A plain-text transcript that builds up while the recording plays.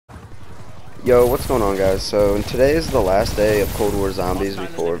Yo, what's going on, guys? So today is the last day of Cold War Zombies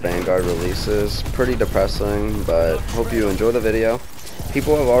before Vanguard releases. Pretty depressing, but hope you enjoy the video.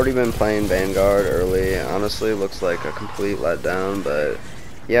 People have already been playing Vanguard early. Honestly, looks like a complete letdown, but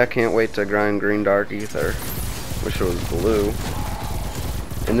yeah, can't wait to grind green dark ether. Wish it was blue.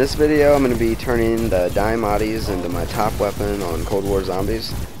 In this video, I'm going to be turning the Diamattis into my top weapon on Cold War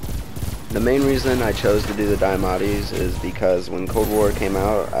Zombies. The main reason I chose to do the Diamattis is because when Cold War came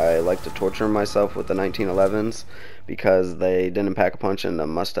out, I liked to torture myself with the 1911s because they didn't pack a punch in the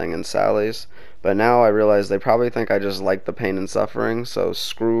Mustang and Sally's. But now I realize they probably think I just like the pain and suffering, so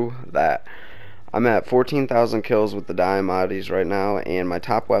screw that. I'm at 14,000 kills with the Diamattis right now, and my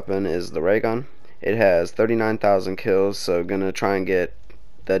top weapon is the ray gun. It has 39,000 kills, so gonna try and get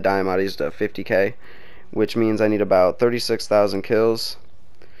the Diamattis to 50k, which means I need about 36,000 kills.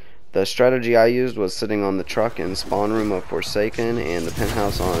 The strategy I used was sitting on the truck in spawn room of Forsaken and the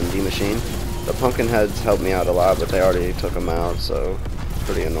penthouse on D Machine. The pumpkin heads helped me out a lot, but they already took them out, so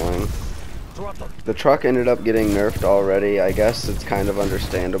pretty annoying. The truck ended up getting nerfed already. I guess it's kind of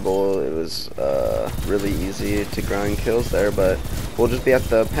understandable. It was really easy to grind kills there, but we'll just be at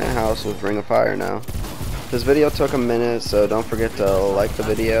the penthouse with Ring of Fire now. This video took a minute, so don't forget to like the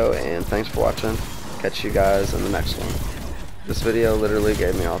video, and thanks for watching. Catch you guys in the next one. This video literally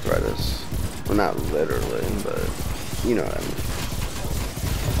gave me arthritis. Well, not literally, but you know what I mean.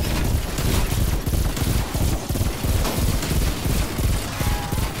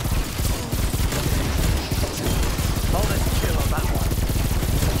 Hold it, chill on that one.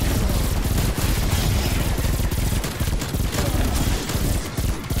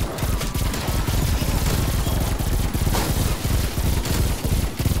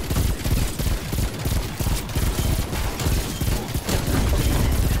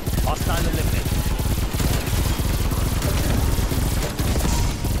 Hostile eliminated.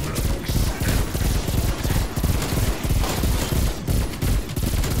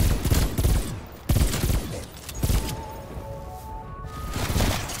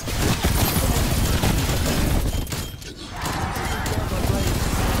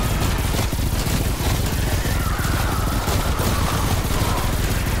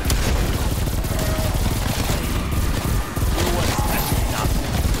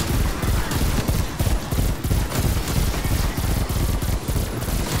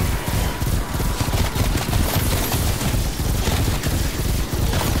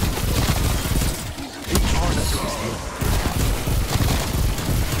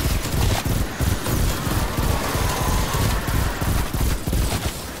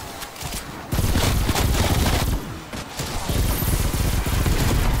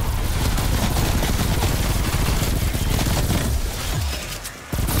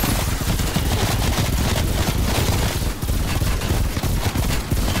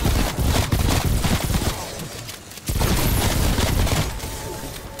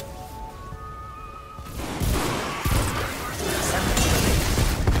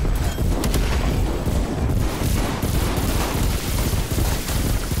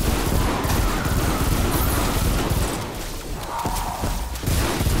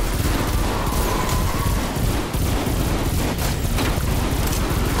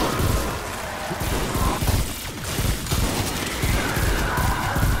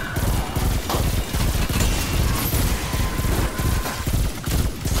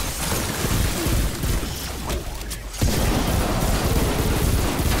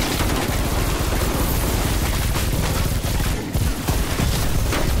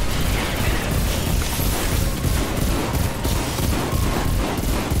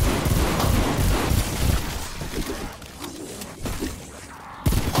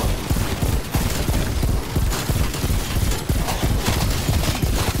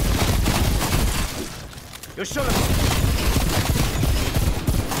 You should have.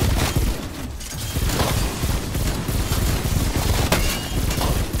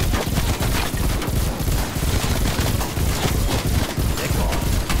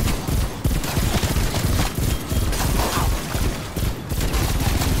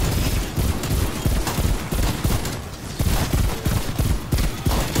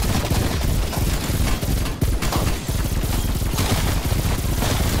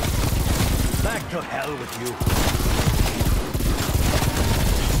 Back to hell with you.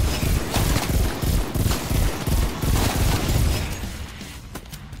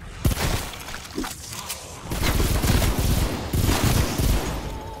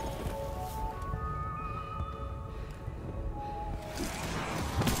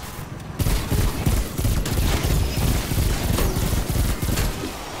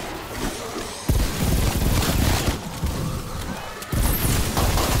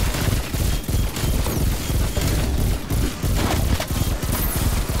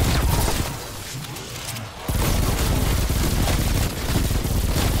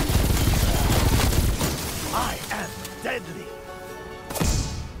 deadly.